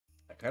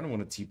kind of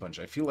want to T-punch.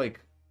 I feel like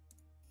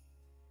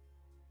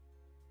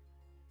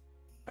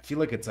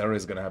a terror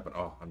is gonna happen.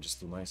 Oh, I'm just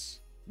too nice.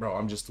 Bro,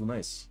 I'm just too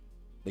nice.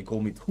 They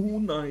call me too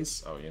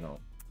nice. Oh, you know.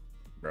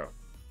 Bro.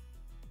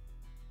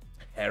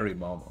 Harry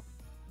Mama.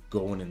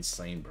 Going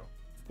insane, bro.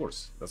 Of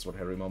course, that's what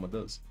Harry Mama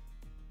does.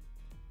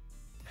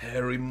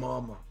 Harry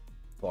Mama.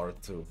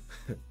 Part 2.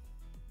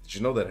 Did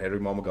you know that Harry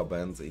Mama got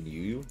banned in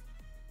UU?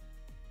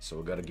 So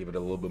we gotta give it a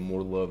little bit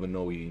more love and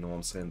know you know what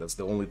I'm saying? That's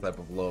the only type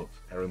of love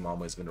Harry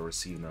Mama is gonna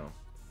receive now.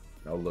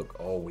 Now look,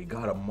 oh, we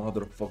got a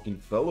motherfucking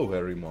fellow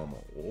Harry Mama.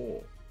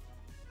 Oh.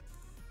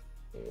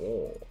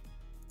 Oh.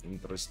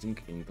 Interesting,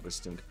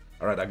 interesting.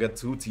 Alright, I got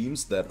two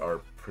teams that are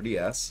pretty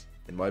ass,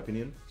 in my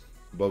opinion.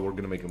 But we're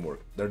gonna make them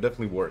work. They're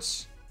definitely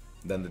worse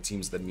than the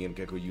teams that me and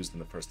Keko used in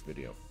the first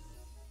video.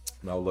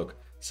 Now look,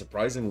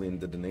 surprisingly,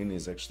 the Denene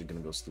is actually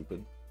gonna go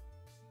stupid.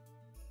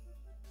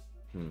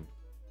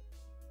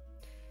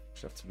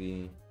 Should have to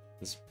be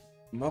this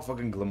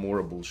motherfucking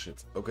Glamora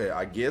bullshit. Okay,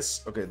 I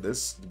guess. Okay,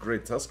 this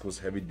Great Tusk was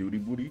heavy duty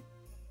booty,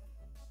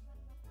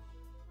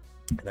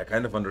 and I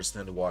kind of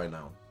understand why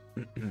now.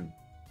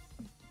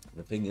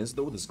 The thing is,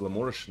 though, this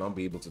Glamora should not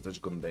be able to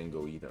touch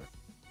Gondengo either.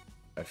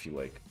 I feel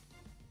like.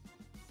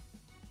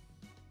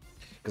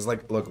 Because,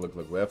 like, look,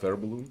 we have Air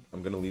Balloon.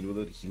 I'm gonna lead with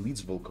it. He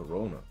leads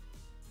Volcarona.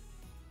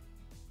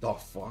 The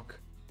fuck?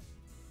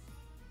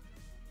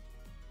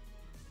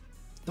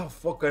 The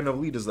fuck kind of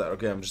lead is that?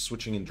 Okay, I'm just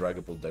switching in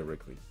Dragapult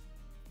directly.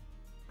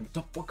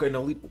 The fuck kind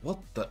of lead? What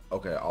the?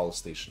 Okay, Owl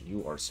Station,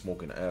 you are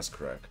smoking ass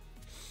crack.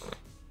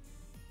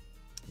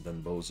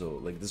 Then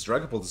Bozo. Like, this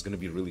Dragapult is gonna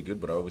be really good,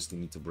 but I obviously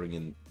need to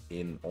bring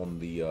in on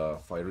the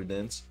Fiery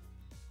Dance.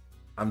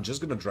 I'm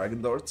just gonna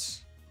Dragon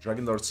Darts.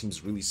 Dragon Dart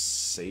seems really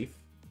safe.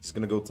 He's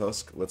gonna go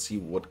Tusk. Let's see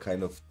what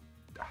kind of...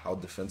 how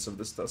defensive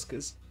this Tusk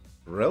is.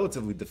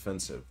 Relatively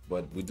defensive,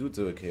 but we do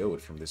to KO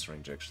it from this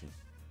range, actually.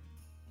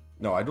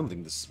 No, I don't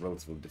think this is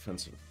relatively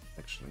defensive,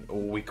 actually. Oh,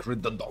 we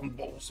crit the Don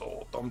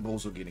Bozo. Don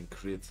Bozo getting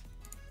crit.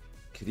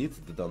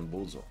 Crit the Don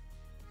Bozo.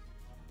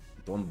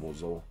 Don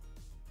Bozo.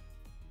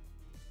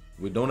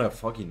 We don't have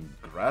fucking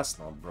Grass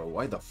Knot, bro.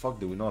 Why the fuck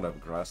do we not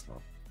have Grass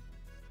Knot?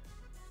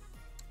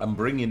 I'm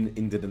bringing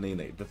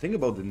Indidinene. The thing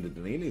about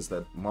Indidinene is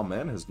that my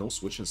man has no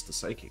switch-ins to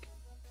Psychic.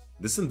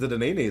 This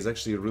Indidinene is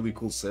actually a really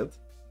cool set.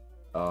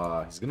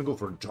 He's gonna go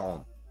for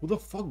John. Who the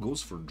fuck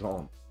goes for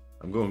John?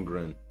 I'm going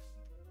Grin.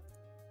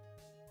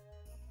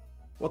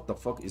 What the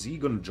fuck? Is he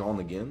gonna John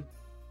again?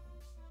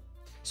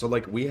 So,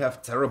 like, we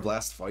have Terra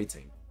Blast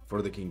fighting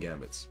for the King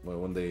Gambits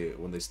when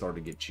they start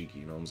to get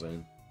cheeky, you know what I'm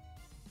saying?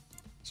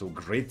 So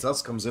Great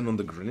Tusk comes in on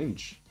the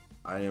Greninja.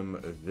 I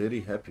am very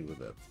happy with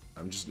that.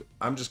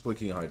 I'm just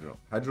clicking Hydro.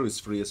 Hydro is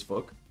free as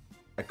fuck.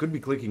 I could be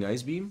clicking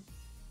Ice Beam.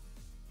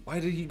 Why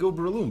did he go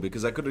Breloom?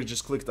 Because I could have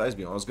just clicked Ice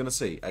Beam. I was gonna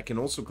say, I can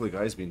also click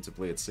Ice Beam to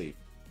play it safe.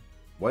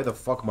 Why the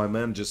fuck my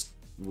man just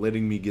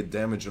letting me get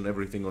damage on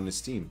everything on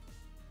his team?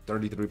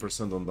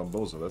 33% on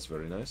Dumbozo, that's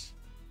very nice.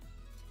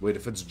 Wait,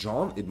 if it's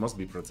John, it must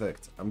be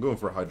Protect. I'm going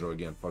for Hydro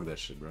again, fuck that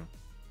shit, bro.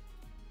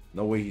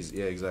 No way he's...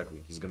 yeah,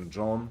 exactly. He's gonna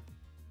John.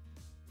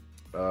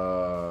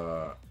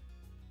 I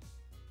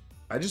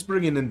just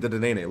bring in the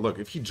Denene. Look,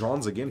 if he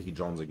Johns again, he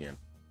Johns again.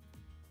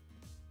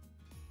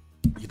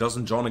 He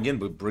doesn't John again,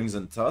 but brings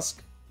in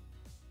Tusk.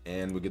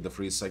 And we get the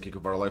free Psychic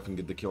of our life and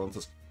get the kill on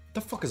Tusk. What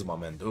the fuck is my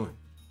man doing?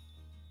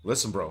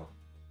 Listen, bro.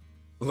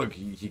 Look,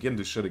 he can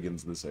do shit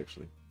against this,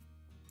 actually.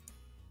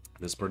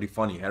 This is pretty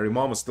funny. Harry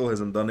Mama still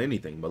hasn't done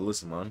anything, but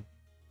listen, man.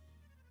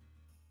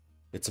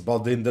 It's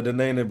about the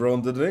Indidinene, bro.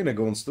 And Indidinene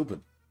going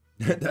stupid.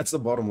 That's the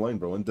bottom line,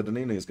 bro.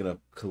 Indidinene is gonna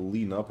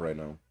clean up right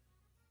now.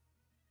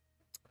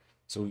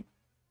 So,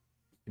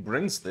 he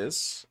brings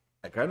this.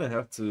 I kind of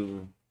have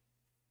to...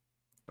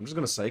 I'm just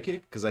gonna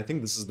Psychic, because I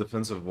think this is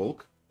defensive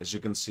Volk. As you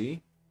can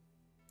see,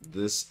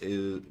 this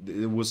is...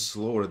 it was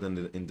slower than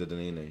the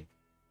Indidinene.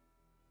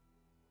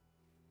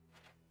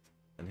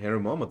 And Harry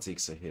Mama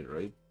takes a hit,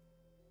 right?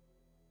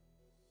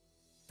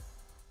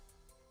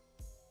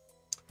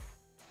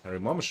 Harry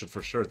Mama should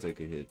for sure take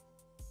a hit.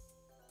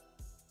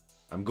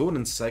 I'm going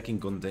and sacking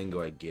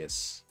Gondengo, I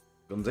guess.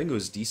 Gondengo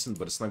is decent,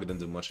 but it's not gonna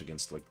do much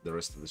against, like, the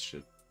rest of this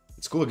shit.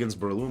 It's cool against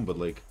Breloom, but,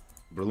 like,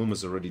 Breloom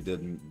is already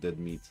dead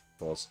meat.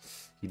 Pause.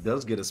 He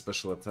does get a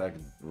special attack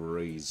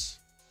raise,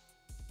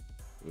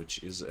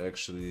 which is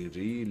actually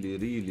really,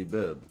 really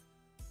bad.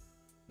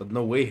 But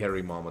no way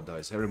Harry Mama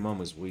dies. Harry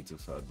Mama is way too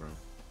fat, bro.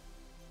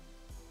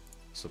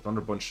 So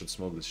Thunder Punch should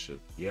smoke this shit.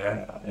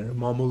 Yeah, Harry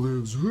Mama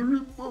lives.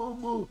 Harry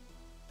Mama.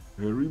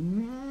 Harry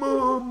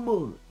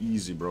Mama.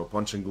 Easy, bro.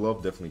 Punch and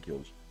Glove definitely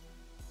kills.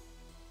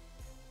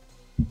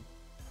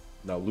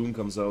 Now Loon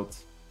comes out.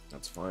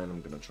 That's fine.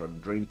 I'm gonna try to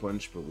Drain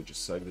Punch, but we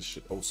just sag this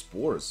shit. Oh,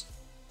 Spores.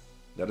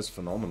 That is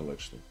phenomenal,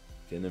 actually.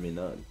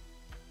 Phenomenal.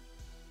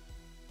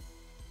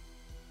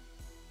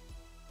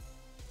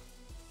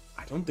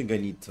 I don't think I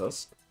need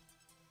Tusk.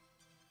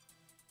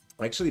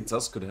 Actually,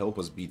 Tusk could help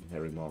us beat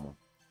Harry Mama.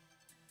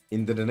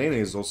 Indidinene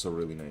is also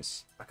really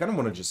nice. I kind of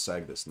want to just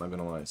sag this, not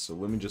gonna lie. So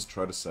let me just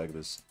try to sag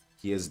this.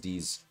 He has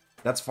these.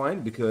 That's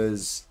fine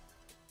because,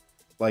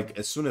 like,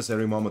 as soon as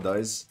Harry Mama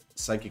dies,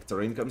 Psychic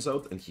Terrain comes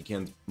out and he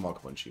can't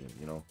Mach Punch you,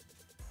 you know?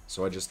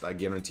 So I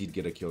guaranteed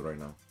get a kill right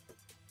now.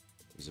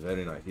 He's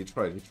very nice. He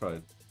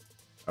tried.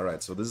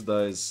 Alright, so this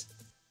dies.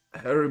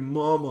 Harry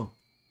Mama!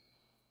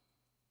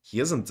 He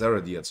hasn't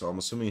terrored yet, so I'm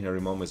assuming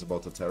Harry Mama is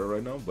about to terror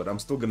right now, but I'm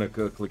still gonna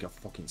click a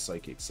fucking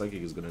Psychic.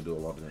 Psychic is gonna do a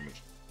lot of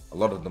damage. A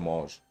lot of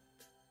damage.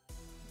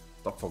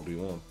 What the fuck do you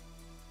want?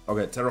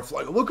 Okay, Terra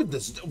Fly. Look at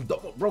this,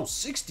 bro,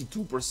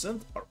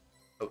 62%?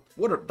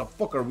 What the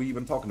fuck are we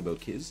even talking about,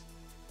 kids?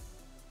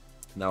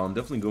 Now, I'm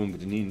definitely going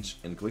Greninja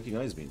and clicking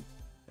Ice Beam.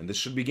 And this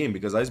should be game,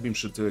 because Ice Beam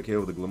should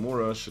KO the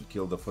Glamora, should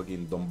kill the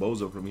fucking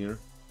Dombozo from here.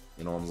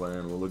 You know what I'm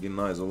saying? We're looking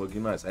nice, we're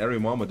looking nice. Harry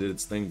Mama did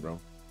its thing, bro.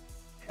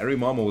 Harry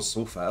Mama was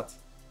so fat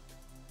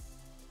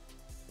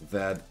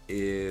that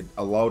it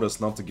allowed us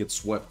not to get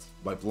swept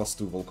by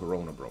 +2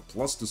 Volcarona, bro.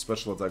 +2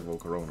 special attack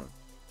Volcarona.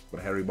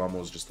 But Harry Mama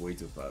was just way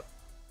too fat.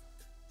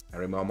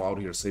 Harry Mama out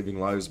here saving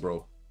lives,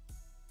 bro.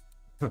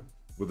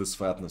 With his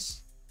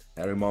fatness.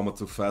 Harry Mama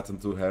too fat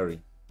and too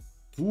hairy.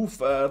 Too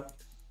fat,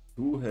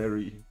 too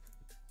hairy.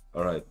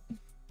 Alright.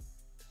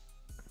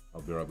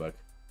 I'll be right back.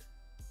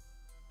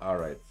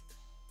 Alright.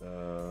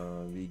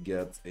 We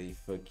get a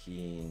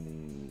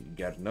fucking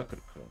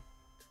Garnakerka.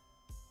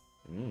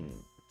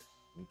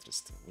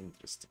 Interesting,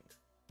 interesting.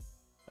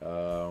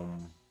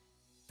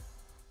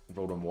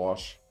 Rotom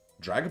Wash.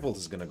 Dragapult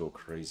is gonna go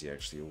crazy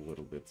actually a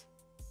little bit.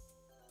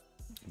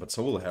 But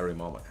so will Harry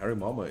Mama. Harry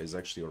Mama is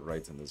actually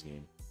alright in this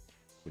game.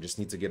 We just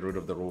need to get rid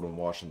of the Rotom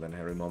Wash, and then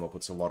Harry Mama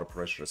puts a lot of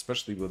pressure,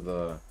 especially with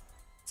the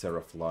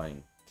Terra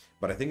Flying.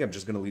 But I think I'm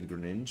just gonna lead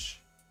Greninja.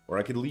 Or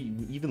I could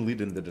even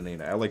lead into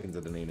Denane. I like into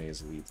Denane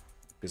as lead.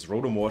 Because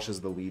Rotom Wash is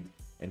the lead,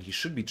 and he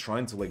should be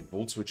trying to like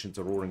Volt Switch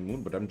into Roaring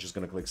Moon, but I'm just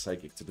gonna click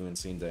Psychic to do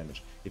insane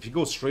damage. If he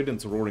goes straight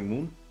into Roaring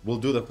Moon, we'll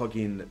do the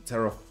fucking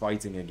Terra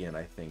Fighting again,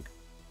 I think.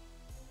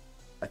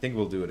 I think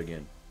we'll do it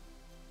again.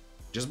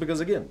 Just because,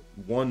 again,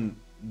 one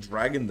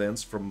Dragon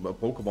Dance from a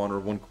Pokemon or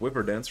one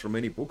Quiver Dance from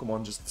any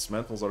Pokemon just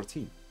dismantles our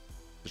team.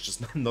 There's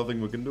just nothing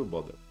we can do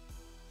about that.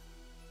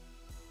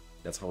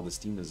 That's how this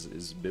team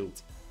is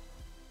built.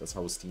 That's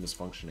how his team is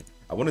functioning.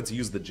 I wanted to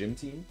use the gym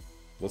team.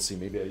 We'll see,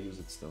 maybe I use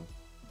it still.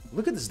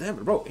 Look at this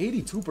damage, bro,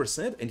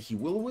 82% and he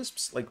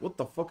Will-O-Wisps? Like, what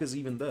the fuck is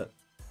even that?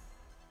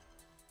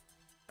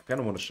 I kind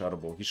of want a Shadow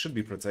Ball. He should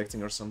be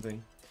protecting or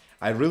something.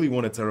 I really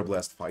want a Terra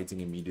Blast fighting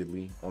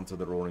immediately onto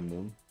the Roaring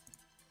Moon.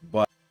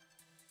 But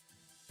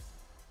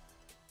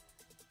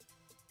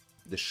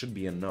this should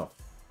be enough.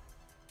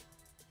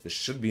 This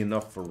should be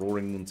enough for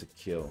Roaring Moon to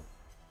kill.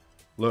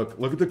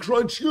 Look at the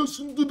crunch, yes,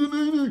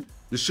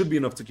 this should be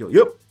enough to kill.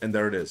 Yep, and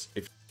there it is.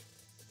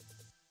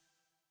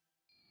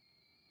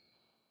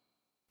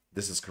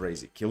 This is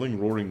crazy. Killing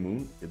Roaring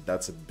Moon,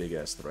 that's a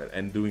big-ass threat.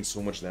 And doing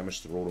so much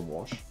damage to Rotom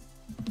Wash.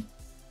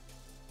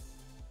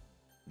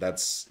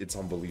 It's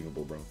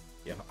unbelievable, bro.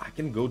 Yeah, I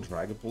can go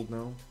Dragapult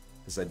now,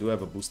 because I do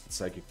have a boosted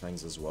Psychic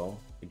Fangs as well,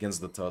 against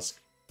the Tusk.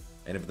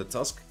 And if the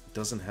Tusk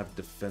doesn't have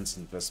defense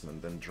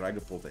investment, then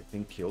Dragapult, I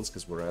think, kills,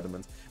 because we're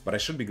adamant. But I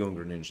should be going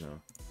Greninja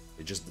now.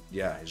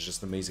 It's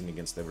just amazing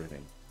against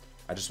everything.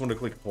 I just want to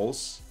click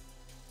Pulse.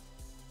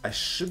 I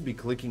should be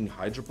clicking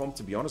Hydro Pump,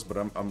 to be honest, but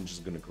I'm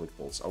just gonna click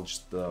Pulse. I'll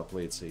just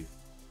play it safe.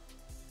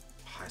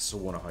 I so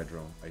want a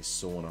Hydro. I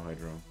so want a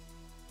Hydro.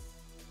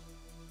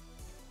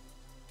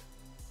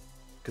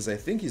 Because I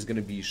think he's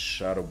gonna be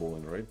Shadow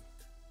Balling, right?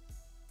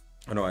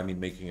 Oh no, I mean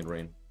making it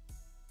rain.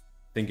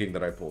 Thinking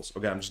that I Pulse.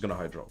 Okay, I'm just gonna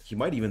Hydro. He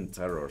might even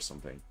Terror or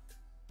something.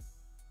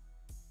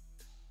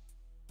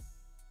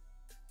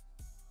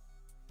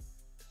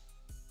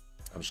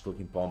 I'm just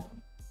clicking Pump.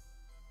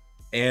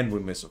 And we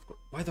miss, of course.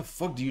 Why the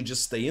fuck do you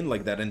just stay in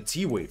like that and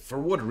T-Wave? For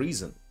what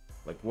reason?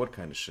 Like, what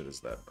kind of shit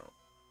is that,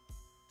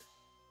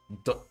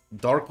 bro?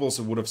 Dark Pulse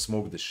would have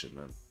smoked this shit,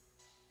 man.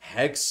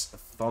 Hex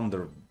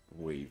Thunder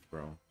Wave,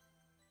 bro.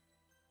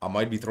 I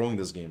might be throwing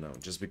this game now,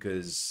 just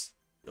because...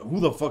 Who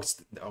the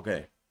fuck's...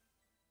 Okay.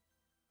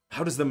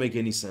 How does that make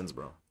any sense,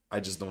 bro? I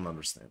just don't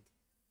understand.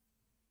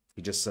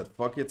 He just said,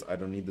 fuck it, I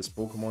don't need this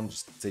Pokemon,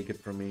 just take it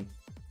from me.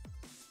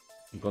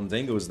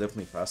 Gondango is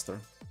definitely faster.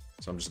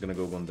 So I'm just gonna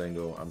go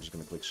Gondango, I'm just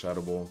gonna click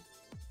Shadow Ball.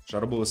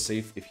 Shadow Ball is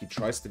safe. If he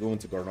tries to go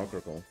into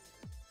Garnokrakle,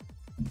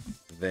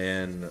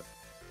 then...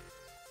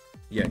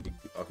 Yeah,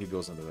 he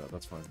goes into that,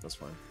 that's fine, that's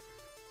fine.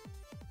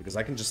 Because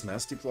I can just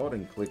Nasty Plot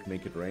and click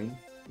Make It Rain.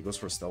 He goes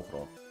for Stealth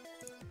Rock.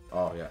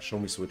 Oh yeah, show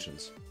me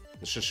switch-ins.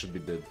 This shit should be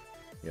dead.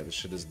 Yeah, this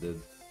shit is dead.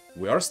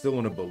 We are still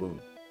on a balloon.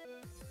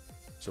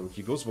 So if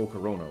he goes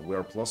Volcarona, we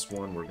are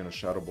 +1, we're gonna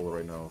Shadow Ball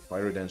right now.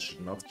 Fire Dance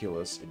should not kill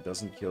us, it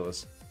doesn't kill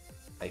us.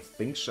 I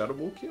think Shadow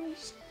Ball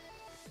kills?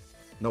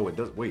 No, it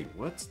does. Wait,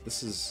 what?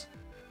 This is...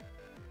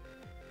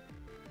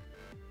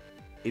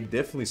 It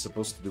definitely is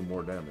supposed to do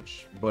more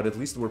damage. But at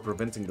least we're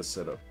preventing the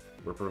setup.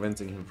 We're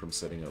preventing him from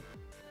setting up.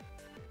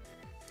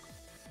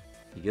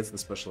 He gets the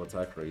special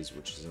attack raise,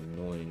 which is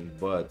annoying,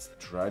 but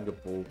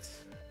Dragapult...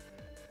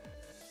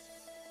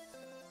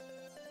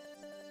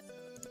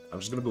 I'm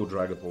just gonna go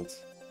Dragapult.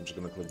 I'm just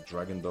gonna click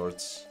Dragon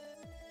Darts.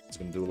 It's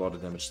gonna do a lot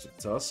of damage to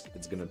Tusk.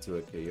 It's gonna do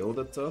a KO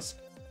that Tusk.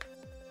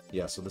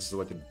 Yeah, so this is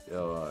like an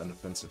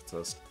offensive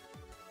Tusk.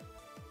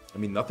 I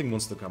mean, nothing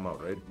wants to come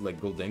out, right?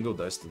 Like, Goldango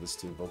dies to this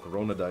too.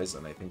 Volcarona dies,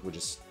 and I think we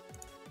just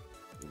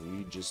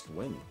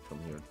win from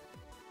here.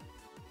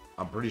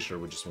 I'm pretty sure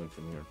we just win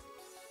from here.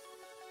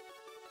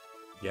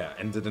 Yeah,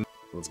 ended in...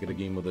 Let's get a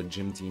game with a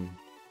gym team.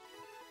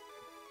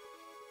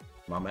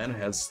 My man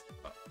has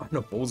an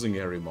opposing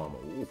Harry Mama.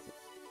 Ooh.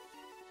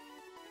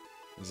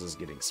 This is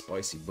getting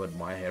spicy, but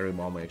my Harry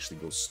Mama actually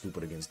goes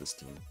stupid against this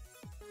team.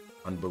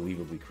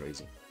 Unbelievably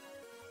crazy.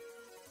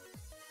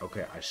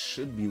 Okay, I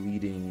should be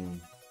leading...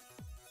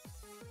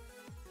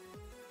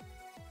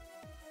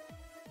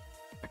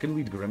 I can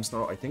lead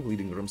Grimmsnarl. I think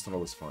leading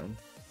Grimmsnarl is fine.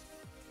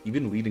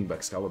 Even leading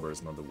Baxcalibur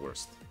is not the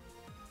worst.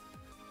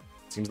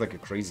 Seems like a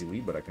crazy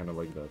lead, but I kind of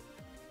like that.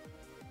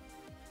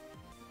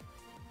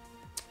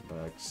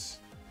 Bax.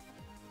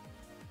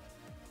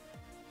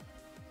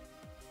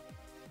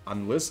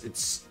 Unless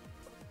it's...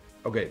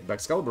 Okay,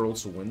 Baxcalibur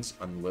also wins,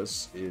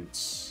 unless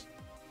it's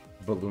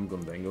Balloon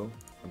Gondango.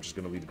 I'm just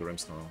gonna lead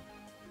Grimmsnarl.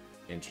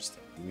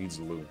 Interesting. He leads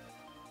Lou.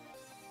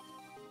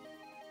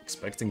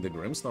 Expecting the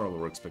Grimmsnarl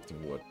or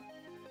expecting what?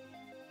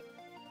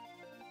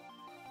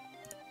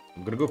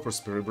 I'm gonna go for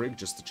Spirit Break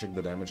just to check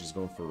the damage. He's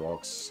going for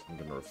rocks. I'm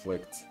gonna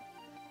reflect.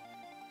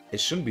 It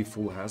shouldn't be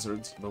full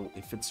hazards, though.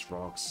 If it's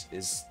rocks,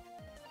 is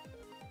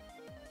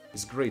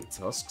Great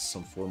Tusks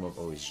some form of...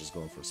 Oh, he's just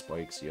going for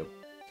spikes. Yep.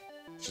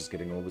 He's just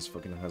getting all his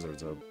fucking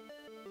hazards up.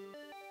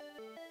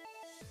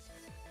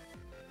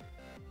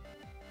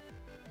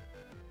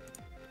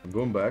 I'm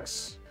going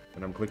backs,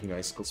 and I'm clicking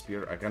Icicle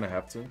Spear. I kinda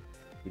have to,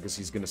 because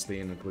he's gonna stay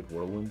in and click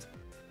Whirlwind.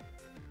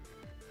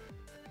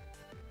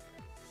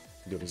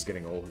 Dude, he's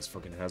getting all his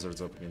fucking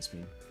hazards up against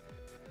me.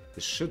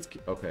 This should...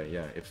 Okay,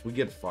 yeah. If we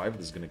get 5,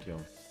 this is gonna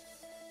kill.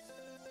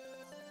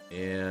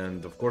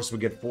 And of course we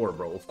get 4,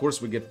 bro. Of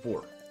course we get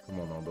 4. Come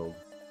on now, dog.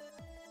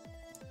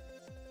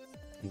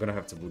 I'm gonna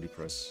have to booty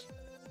press.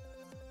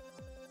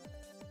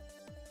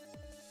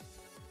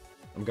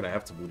 I'm gonna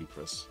have to booty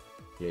press.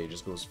 Yeah, he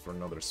just goes for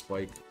another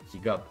spike. He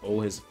got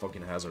all his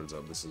fucking hazards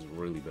up. This is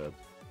really bad.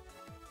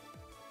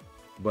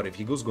 But if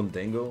he goes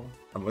Gondango,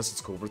 unless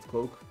it's Covert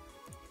Cloak...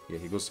 Yeah,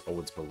 he goes... Oh,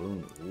 it's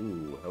Balloon.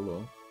 Ooh,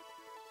 hello.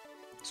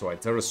 So I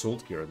Terra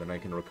Salt Gear, then I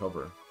can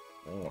recover.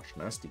 Oh,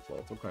 Schnasty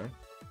Plot, okay.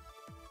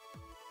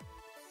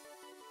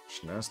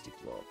 Schnasty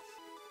Plot.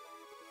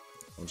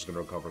 I'm just gonna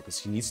recover, because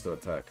he needs to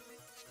attack.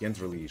 He can't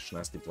really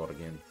Schnasty Plot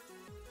again.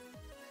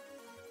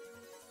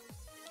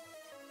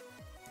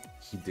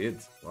 He did.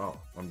 Wow,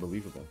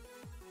 unbelievable.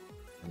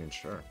 I mean,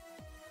 sure.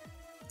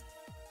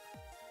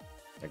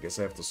 I guess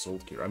I have to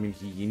Salt Gear. I mean,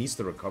 he needs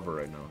to recover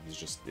right now. He's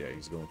just... Yeah,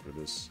 he's going for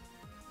this.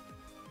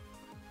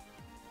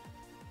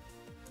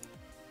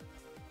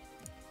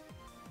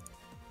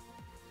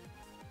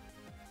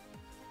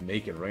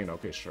 Make it rain,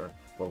 okay, sure.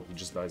 Well, he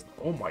just dies.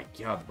 Oh my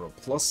god, bro.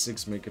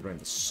 +6 make it rain.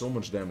 That's so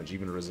much damage,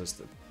 even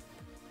resisted.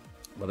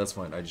 But that's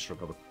fine, I just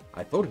recovered.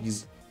 I thought he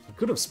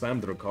could have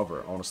spammed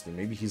recover, honestly.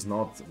 Maybe he's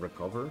not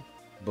recover.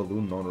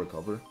 Balloon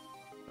non-recover,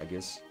 I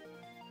guess.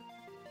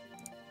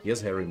 He has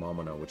Harry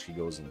Mama now, which he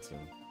goes into.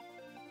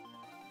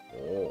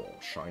 Oh,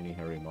 shiny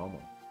Harry Mama.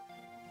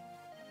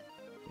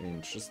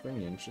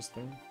 Interesting,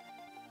 interesting.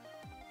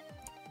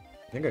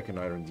 I think I can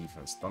Iron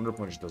Defense. Thunder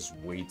Punch does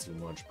way too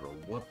much, bro.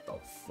 What the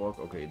fuck?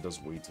 Okay, it does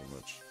way too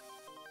much.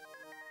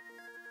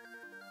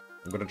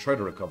 I'm gonna try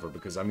to recover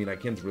because, I mean, I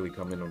can't really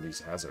come in on these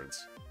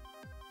hazards.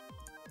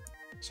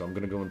 So I'm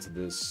gonna go into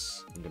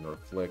this. I'm gonna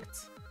reflect.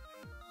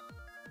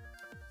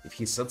 If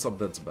he sets up,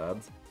 that's bad.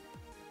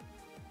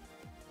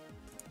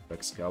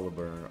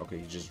 Excalibur. Okay,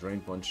 he just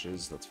Drain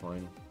Punches. That's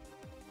fine.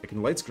 I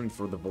can Light Screen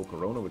for the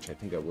Volcarona, which I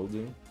think I will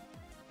do.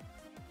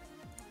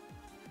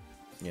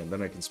 Yeah, and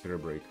then I can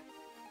Spirit Break.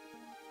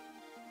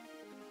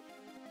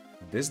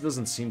 This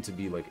doesn't seem to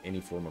be like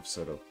any form of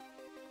setup.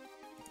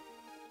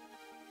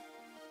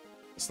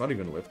 It's not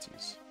even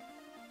lefties.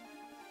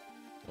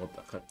 What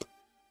the heck?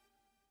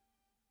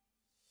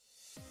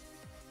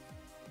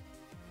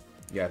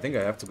 Yeah, I think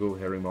I have to go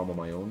Harry Mama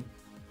my own.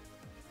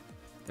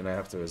 And I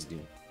have to SD.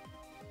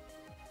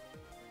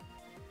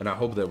 And I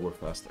hope that we're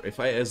faster. If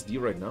I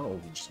SD right now,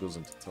 he just goes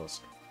into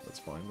Tusk. That's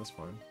fine, that's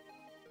fine.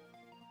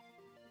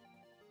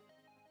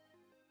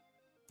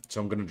 So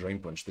I'm gonna Drain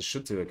Punch. This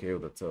should take a KO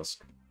the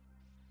Tusk.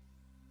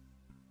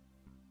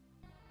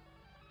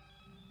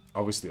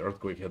 Obviously,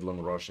 Earthquake,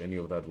 Headlong Rush, any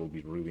of that will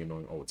be really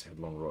annoying. Oh, it's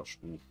Headlong Rush.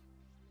 Oof.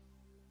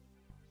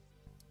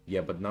 Yeah,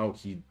 but now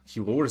he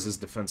lowers his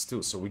defense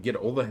too, so we get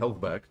all the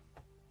health back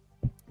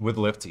with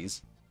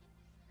lefties,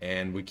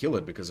 and we kill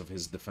it because of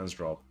his defense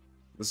drop.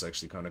 This is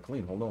actually kind of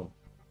clean. Hold on.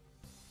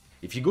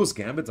 If he goes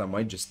Gambit, I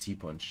might just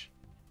T-Punch.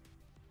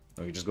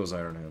 No, he just goes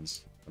Iron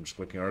Hands. I'm just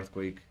clicking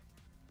Earthquake.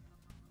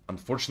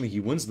 Unfortunately, he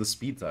wins the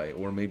speed tie,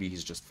 or maybe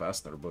he's just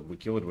faster, but we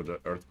kill it with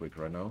Earthquake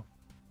right now.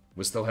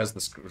 We still have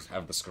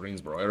the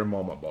screens, bro. Iron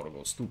Mama about to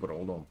go stupid.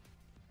 Hold on.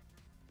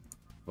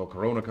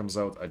 Volcarona comes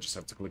out. I just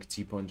have to click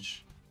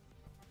T-Punch.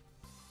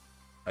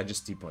 I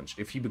just T-Punch.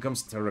 If he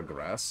becomes Terra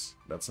Grass,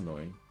 that's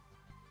annoying.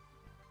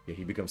 Yeah,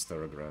 he becomes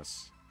Terra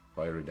Grass.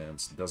 Fiery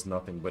Dance. Does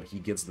nothing, but he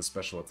gets the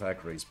special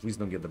attack raise. Please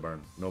don't get the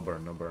burn. No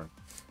burn, no burn.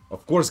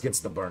 Of course gets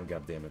the burn,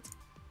 goddammit.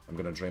 I'm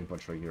gonna Drain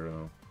Punch right here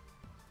now.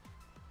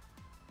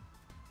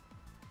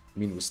 I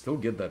mean, we still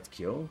get that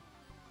kill.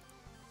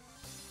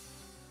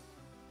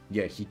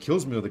 Yeah, he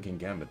kills me with the King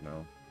Gambit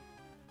now.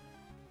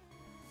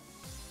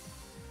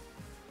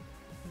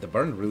 The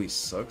burn really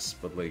sucks,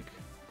 but like...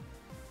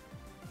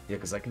 Yeah,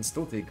 because I can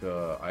still take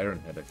Iron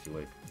Head, I feel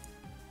like.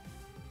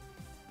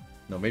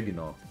 No, maybe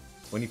not.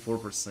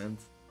 24%.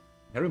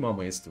 Harry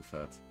Mama is too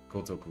fat.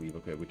 Koto Cleave.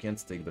 Okay, we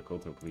can't take the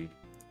Koto Cleave.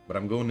 But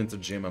I'm going into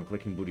gym, I'm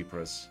clicking Booty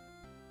Press.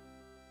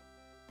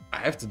 I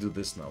have to do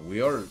this now.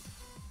 We are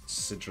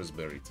Citrus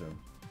Berry too.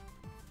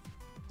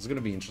 It's gonna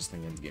be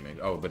interesting endgame.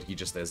 Oh, but he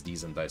just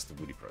SDs and dies to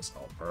Booty Press.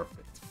 Oh,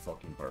 perfect.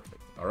 Fucking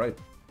perfect. Alright.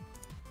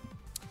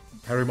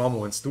 Harry Mama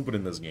went stupid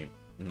in this game.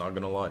 I'm not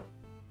gonna lie.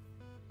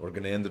 We're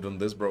gonna end it on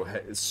this, bro.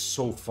 It's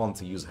so fun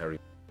to use Harry.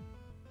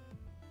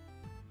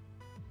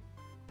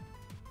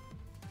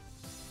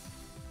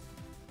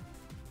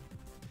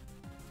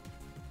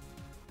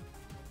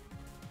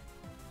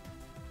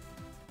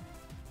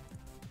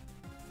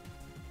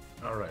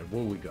 Alright,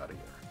 what we got here?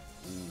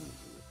 Ooh,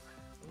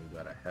 we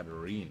got a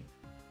Hatterene.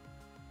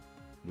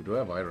 We do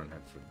have Iron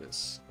Head for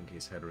this, in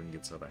case Hatterene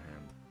gets out of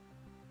hand.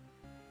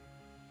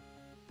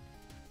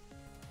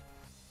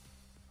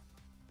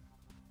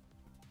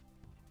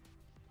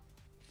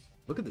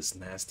 Look at this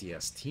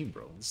nasty-ass team,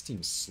 bro. This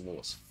team's slow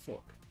as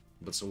fuck.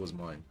 But so is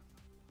mine.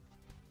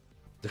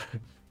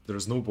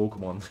 There's no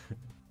Pokemon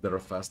that are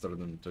faster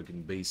than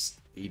fucking base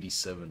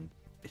 87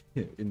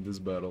 in this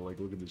battle.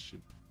 Like, look at this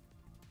shit.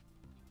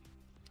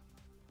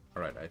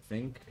 Alright, I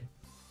think...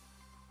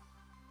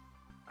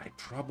 I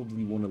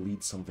probably want to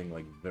lead something,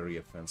 like, very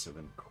offensive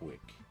and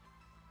quick.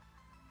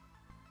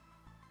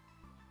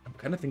 I'm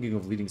kind of thinking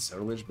of leading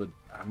Cerulege, but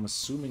I'm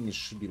assuming it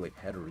should be, like,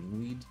 Hatterene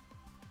lead.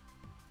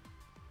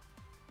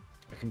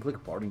 I can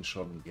click Parting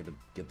Shot and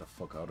get the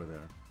fuck out of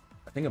there.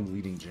 I think I'm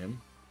leading Jim.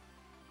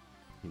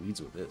 He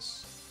leads with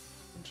this.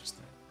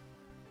 Interesting.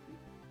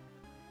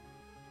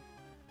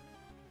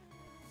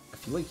 I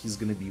feel like he's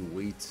gonna be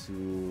way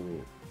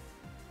too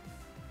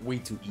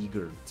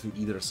eager to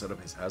either set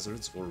up his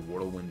hazards or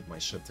Whirlwind my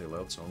shit tail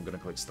out, so I'm gonna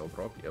click Stealth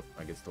Rock. Yep,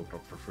 I get Stealth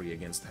Rock for free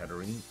against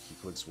Hatterene. He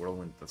clicks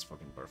Whirlwind, that's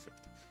fucking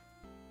perfect.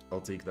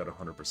 I'll take that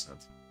 100%.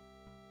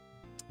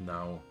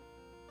 Now...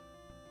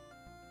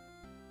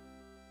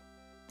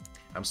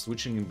 I'm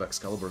switching in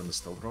Excalibur and the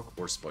Stealth Rock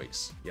or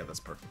Spikes. Yeah, that's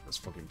perfect. That's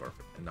fucking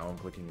perfect. And now I'm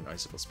clicking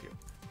Icicle Spear.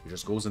 He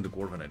just goes into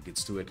Corviknight,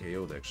 gets 2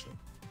 KO'd actually.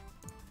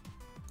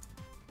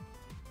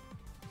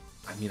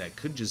 I mean, I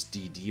could just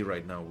DD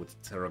right now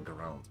with Terra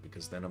Ground,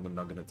 because then I'm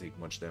not gonna take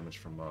much damage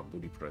from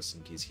Booty Press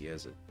in case he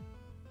has it.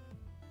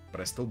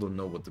 But I still don't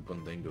know what the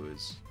Gondango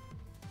is.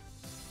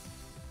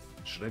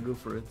 Should I go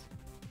for it?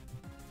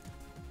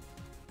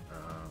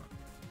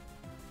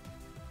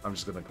 I'm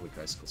just gonna click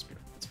Icicle Spear.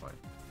 It's fine.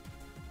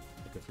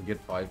 If we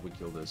get 5, we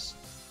kill this,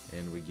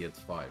 and we get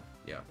 5.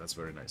 Yeah, that's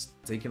very nice.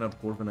 Taking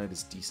out Corviknight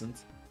is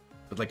decent,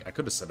 but like, I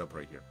could have set up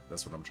right here.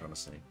 That's what I'm trying to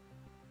say.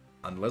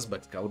 Unless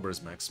Excalibur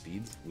is max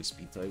speed, we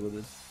speed tie with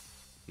it.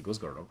 He goes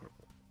Gardevoir.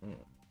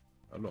 Oh,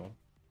 hello.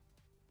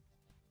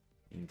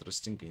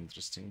 Interesting,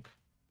 interesting.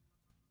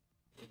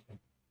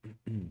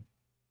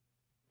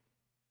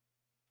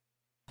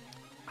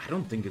 I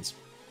don't think it's...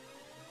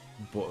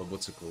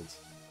 what's it called?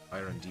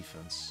 Iron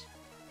Defense.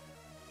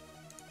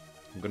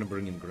 I'm gonna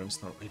bring in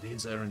Grimmsnarl. It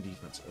is Iron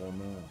Defense. Oh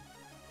no.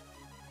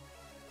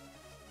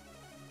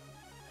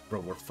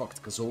 Bro, we're fucked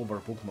because all of our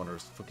Pokemon are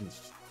fucking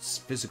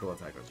physical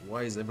attackers.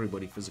 Why is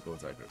everybody physical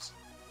attackers?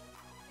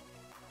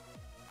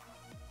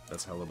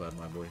 That's hella bad,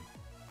 my boy.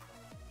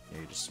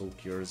 Yeah, he just Soul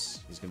Cures.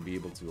 He's gonna be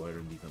able to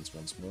Iron Defense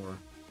once more.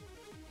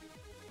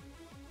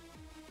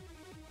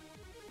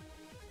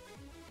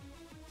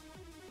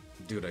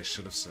 Dude, I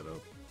should have set up.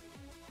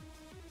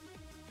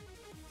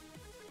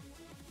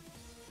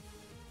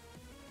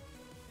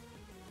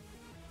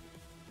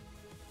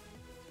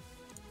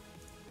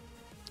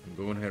 I'm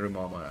going Harry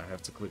Mama, I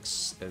have to click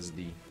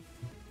SD.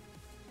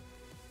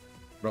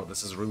 Bro,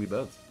 this is really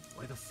bad.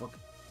 Why the fuck?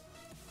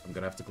 I'm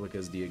gonna have to click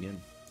SD again.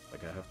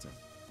 Like, I have to.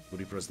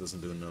 Booty Press doesn't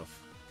do enough.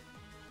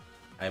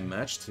 I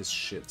matched his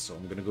shit, so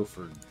I'm gonna go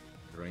for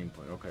Drain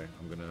Punch. Okay,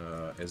 I'm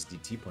gonna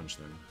SDT Punch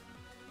then.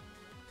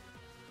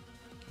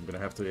 I'm gonna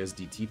have to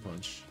SDT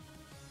Punch.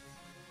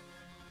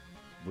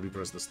 Booty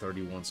Press does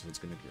 31, so it's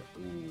gonna get...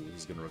 Ooh,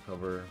 he's gonna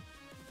recover.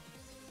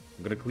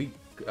 I'm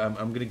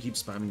gonna keep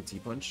spamming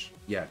T-Punch.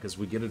 Yeah, because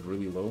we get it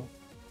really low,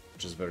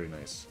 which is very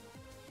nice.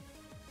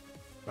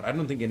 But I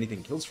don't think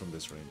anything kills from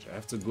this range. I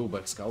have to go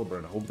back Excalibur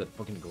and hope that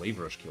fucking Glaive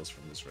Rush kills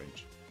from this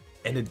range.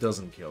 And it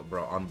doesn't kill,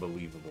 bro.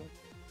 Unbelievable.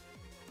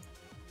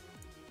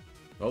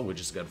 Oh, we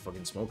just got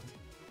fucking smoked.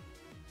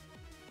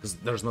 Because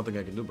there's nothing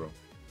I can do, bro.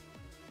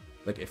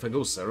 Like, if I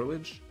go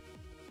Cerulege,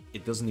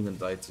 it doesn't even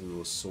die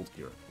to Soul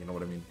Cure. You know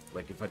what I mean?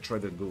 Like, if I try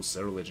to go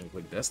Cerulege and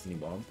click Destiny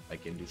Bomb, I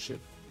can't do shit.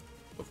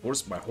 Of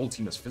course, my whole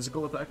team is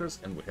physical attackers,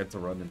 and we had to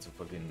run into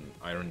fucking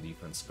Iron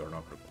Defense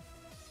Gardevoir.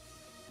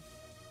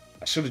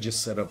 I should have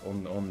just set up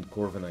on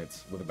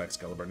Corviknight with a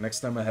Excalibur.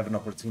 Next time I have an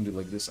opportunity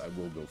like this, I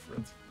will go for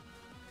it.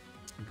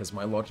 Because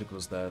my logic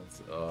was that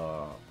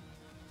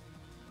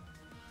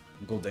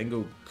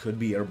Goldango could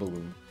be Air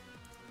Balloon.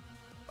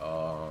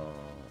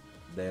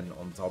 Then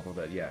on top of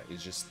that, yeah,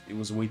 it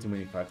was way too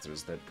many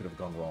factors that could have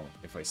gone wrong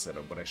if I set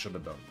up, but I should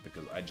have done,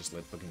 because I just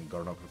let fucking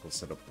Garnocrical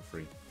set up for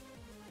free.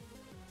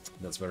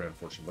 That's very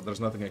unfortunate, but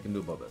there's nothing I can do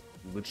about that.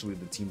 Literally,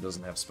 the team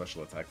doesn't have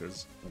special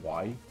attackers.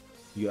 Why?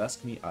 You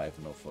ask me, I have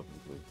no fucking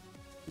clue.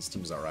 These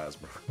teams are ass,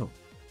 bro.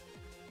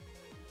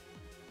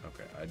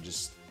 Okay, I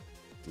just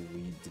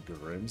delete the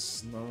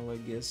Grims now, I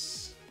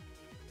guess.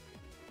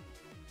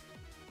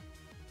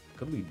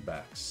 Could lead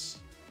backs.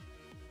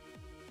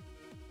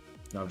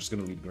 No, I'm just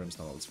gonna lead Grims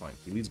now, it's fine.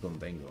 He leads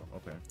Gondango.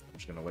 Okay, I'm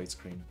just gonna late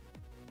screen.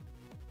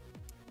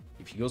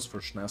 If he goes for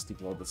Schnasty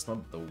Plot, that's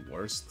not the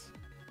worst.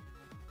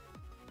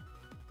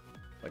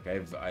 Like,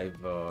 I've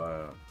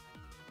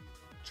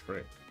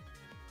Trick.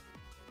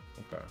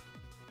 Okay.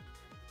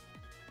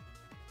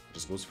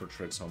 Just goes for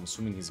Trick, so I'm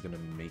assuming he's gonna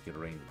make it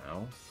rain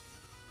now.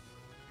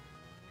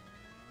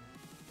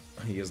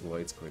 He has the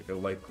light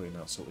clear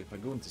now, so if I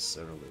go into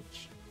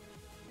Cerulege,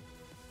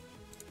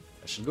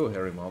 I should go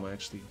Harry Mama,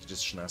 actually. He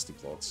just Schnasty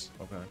Plots.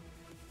 Okay.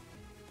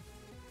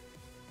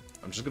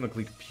 I'm just gonna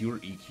click pure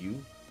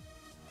EQ.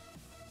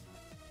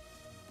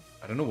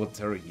 I don't know what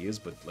Terra he is,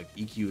 but like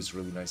EQ is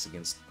really nice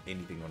against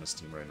anything on his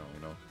team right now,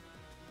 you know?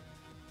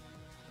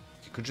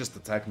 He could just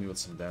attack me with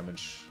some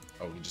damage.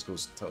 Oh, he just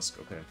goes Tusk,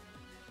 okay.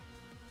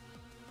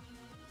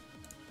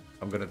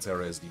 I'm gonna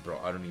Terra SD, bro.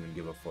 I don't even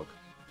give a fuck.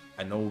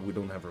 I know we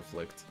don't have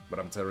Reflect, but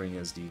I'm Terraing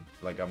SD.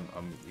 Like,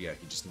 yeah,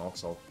 he just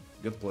knocks off.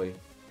 Good play.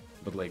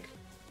 But like,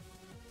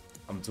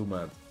 I'm too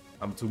mad.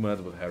 I'm too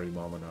mad with Harry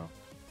Mama now.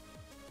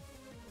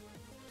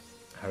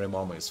 Harry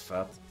Mama is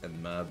fat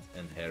and mad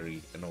and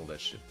hairy and all that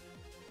shit.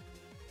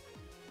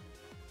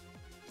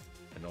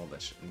 And all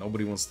that shit.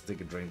 Nobody wants to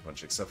take a Drain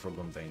Punch except for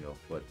Gondango,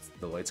 but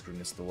the light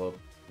screen is still up,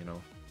 you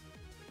know?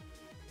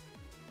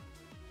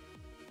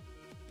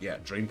 Yeah,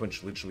 Drain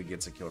Punch literally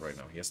gets a kill right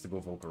now. He has to go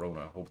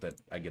Volcarona. Hope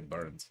that I get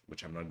burned,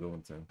 which I'm not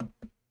going to.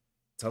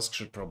 Tusk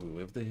should probably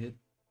live the hit.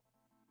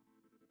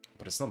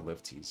 But it's not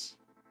lefties.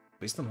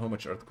 Based on how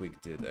much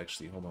Earthquake did,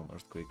 actually, hold on,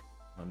 Earthquake,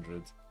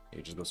 100. Yeah,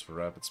 he just goes for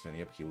Rapid Spin.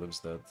 Yep, he lives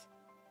that.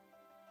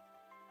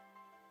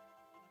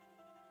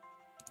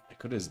 I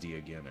could SD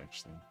again,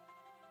 actually.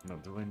 No,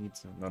 do I need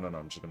to? No,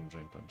 I'm just gonna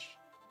Drain Punch.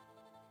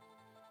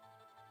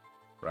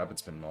 Rapid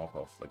Spin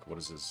knockoff. Like, what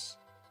is this?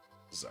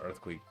 This is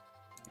Earthquake.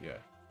 Yeah.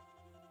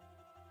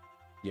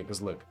 Yeah,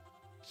 because look,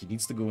 he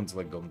needs to go into,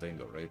 like,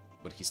 Gondango, right?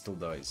 But he still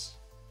dies.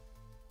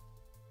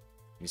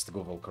 He needs to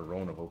go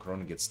Volcarona.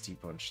 Volcarona gets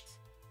T-punched.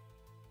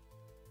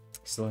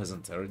 Still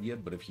hasn't Terra'd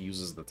yet, but if he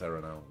uses the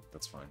Terra now,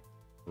 that's fine.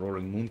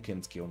 Roaring Moon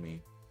can't kill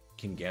me.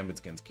 King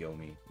Gambit can't kill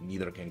me.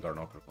 Neither can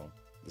Garnocrical.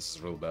 This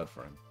is real bad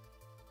for him.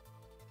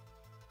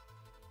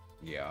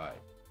 Yeah,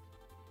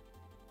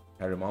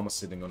 Harry Mama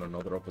sitting on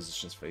another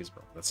opposition's face,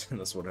 bro.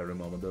 That's what Harry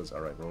Mama does.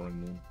 Alright,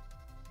 Roaring Moon.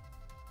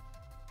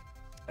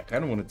 I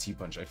kind of want to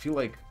T-punch. I feel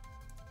like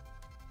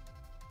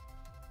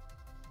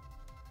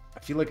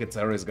a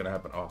Terra is gonna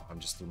happen. Oh, I'm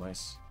just too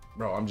nice.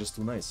 Bro, I'm just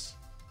too nice.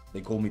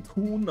 They call me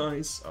too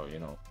nice. Oh, you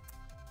know.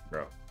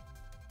 Bro.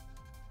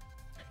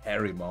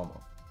 Harry Mama.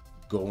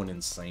 Going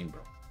insane,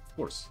 bro. Of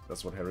course,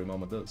 that's what Harry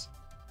Mama does.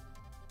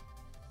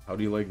 How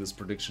do you like this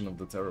prediction of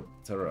the Terra?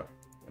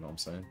 You know what I'm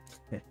saying?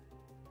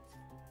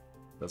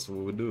 That's what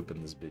we would do up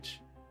in this bitch.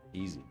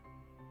 Easy.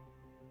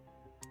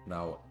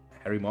 Now,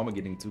 Harry Mama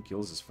getting 2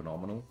 kills is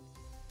phenomenal.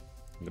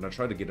 I'm gonna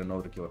try to get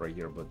another kill right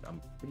here, but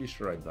I'm pretty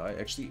sure I die.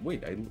 Actually,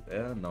 wait,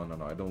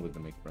 no, I don't let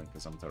them make rank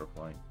because I'm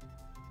terrifying.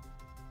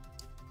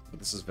 But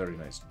this is very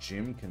nice.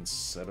 Jim can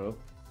set up,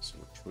 so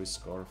Choice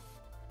Scarf.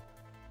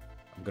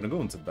 I'm gonna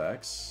go into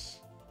backs.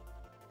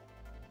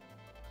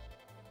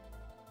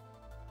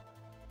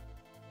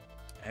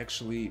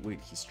 Actually, wait,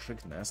 he's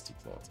Trick Nasty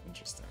Plot.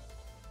 Interesting.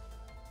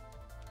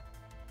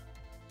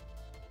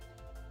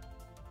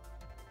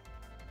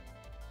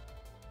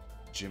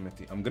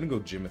 Jimothy. I'm gonna go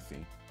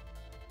Jimothy.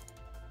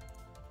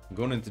 I'm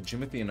going into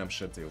Jimothy and I'm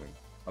Shed-tailing.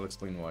 I'll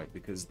explain why.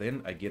 Because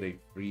then I get a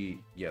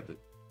free... Yeah,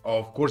 oh,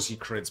 of course he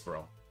crits,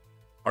 bro.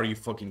 Are you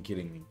fucking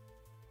kidding me?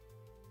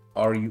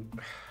 Are you...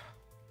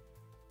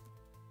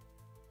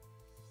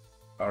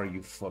 Are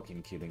you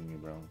fucking kidding me,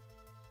 bro?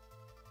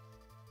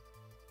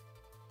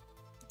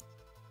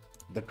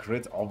 The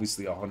crit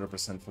obviously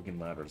 100% fucking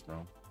matters,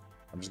 bro.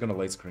 I'm just gonna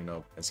light screen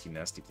up as he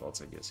Nasty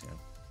Plots, I guess, yeah.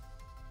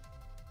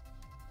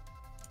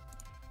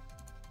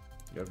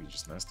 Yeah, he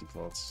just Nasty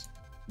Plots.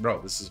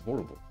 Bro, this is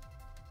horrible.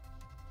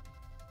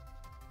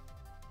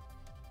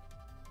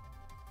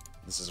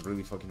 This is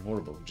really fucking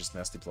horrible. He just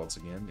Nasty Plots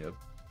again, yep.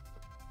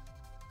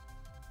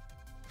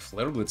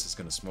 Flare Blitz is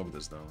gonna smoke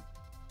this, though.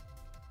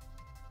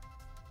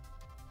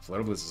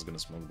 Flare Blitz is gonna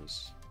smoke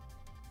this.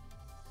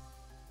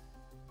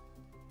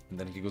 And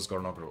then he goes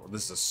Garnocker.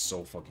 This is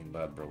so fucking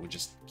bad, bro. We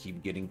just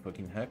keep getting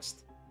fucking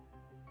hexed.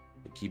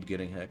 We keep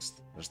getting hexed.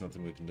 There's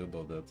nothing we can do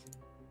about that.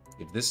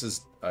 If this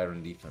is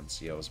Iron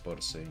Defense, yeah, I was about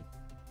to say.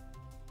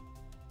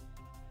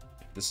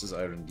 If this is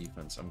Iron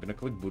Defense, I'm gonna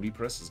click Booty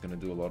Press. It's gonna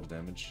do a lot of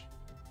damage.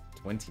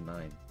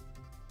 29.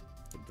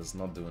 It does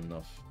not do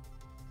enough.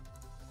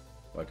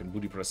 Well, I can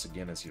booty press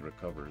again as he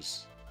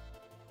recovers.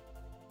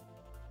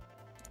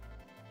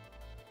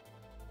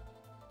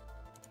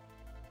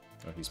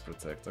 Oh, he's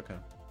protect, okay.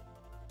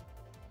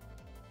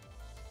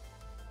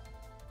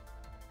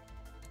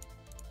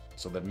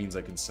 So that means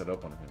I can set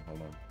up on him,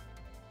 hold on.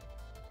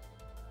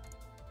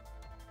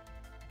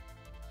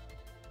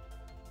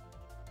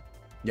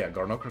 Yeah,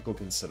 Garnocrackle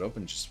can set up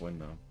and just win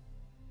now.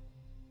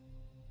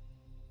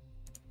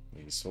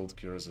 He Salt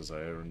Cures as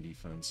Iron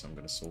Defense. I'm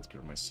gonna Salt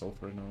Cure myself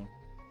right now.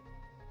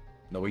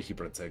 No way he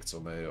protects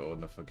on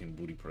a fucking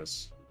booty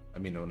press. I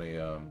mean on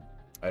a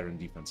Iron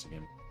Defense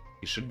again.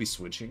 He should be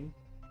switching.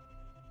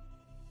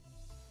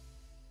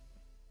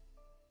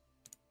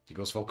 He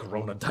goes for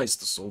Corona, dies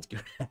to Salt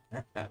Cure.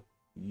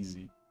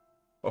 Easy.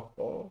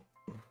 Oh,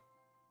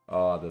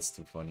 that's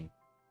too funny.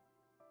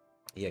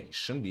 Yeah, he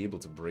shouldn't be able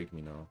to break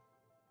me now.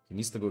 He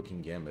needs to go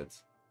King Gambit.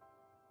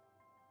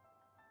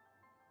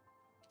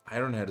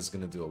 Ironhead is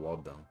gonna do a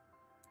lot though.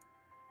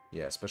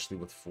 Yeah, especially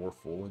with 4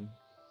 Fallen.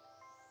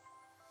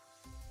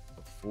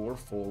 With 4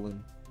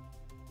 Fallen.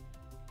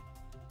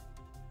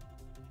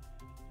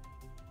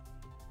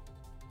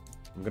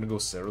 I'm gonna go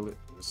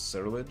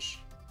Cerulege.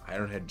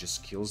 Ironhead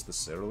just kills the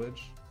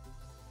Cerulege.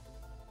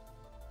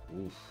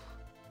 Oof.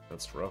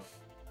 That's rough.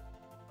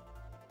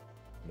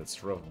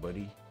 That's rough,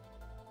 buddy.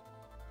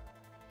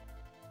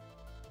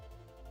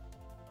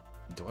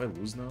 Do I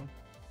lose now?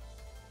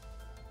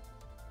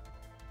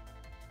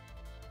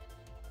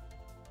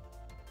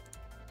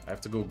 I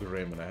have to go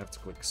Grim and I have to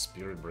click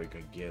Spirit Break,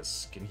 I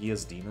guess. Can he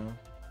SD now?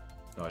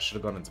 No, I should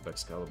have gone into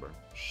Excalibur.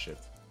 Shit.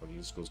 But he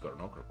just goes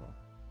Garnocrackle.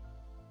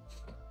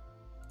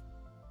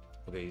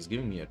 Okay, he's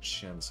giving me a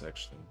chance,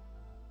 actually.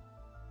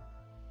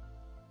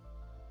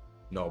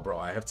 No, bro,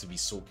 I have to be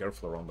so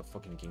careful around the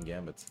fucking King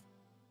Gambit.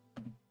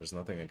 There's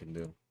nothing I can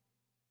do.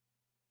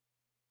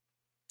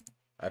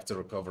 I have to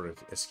recover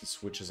as he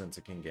switches into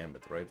King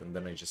Gambit, right? And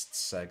then I just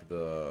sack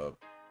the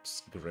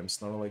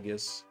Grimmsnarl, I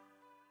guess.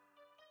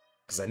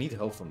 Because I need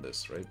health on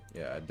this, right?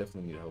 Yeah, I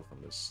definitely need health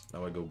on this.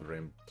 Now I go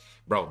Grim.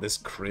 Bro, this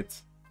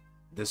crit,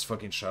 this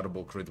fucking Shadow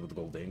Ball crit with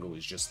Goldango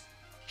is just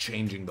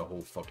changing the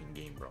whole fucking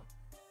game, bro.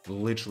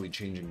 Literally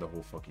changing the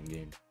whole fucking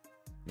game.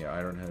 Yeah,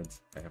 Ironhead.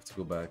 I have to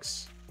go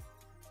backs.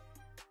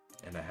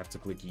 And I have to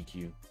click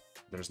EQ.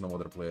 There's no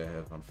other play I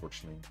have,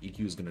 unfortunately.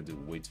 EQ is gonna do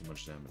way too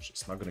much damage.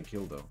 It's not gonna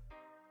kill, though.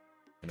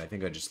 And I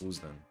think I just lose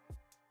then.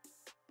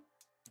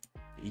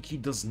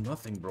 EQ does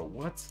nothing, bro.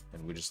 What?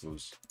 And we just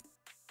lose.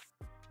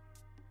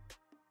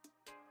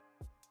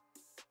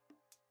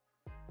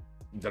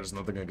 There's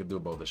nothing I can do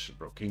about this shit,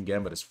 bro. King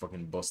Gambit is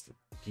fucking busted.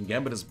 King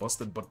Gambit is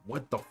busted, but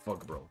what the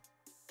fuck, bro?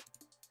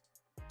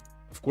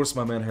 Of course,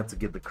 my man had to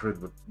get the crit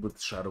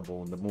with Shadow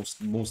Ball in the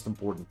most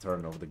important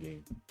turn of the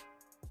game.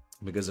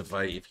 Because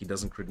if he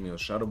doesn't crit me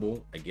with Shadow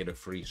Ball, I get a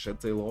free Shed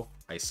Tail off,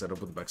 I set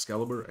up with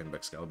Excalibur, and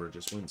Excalibur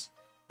just wins.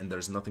 And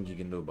there's nothing he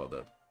can do about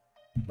that.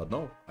 But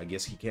no, I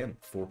guess he can.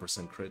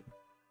 4% crit.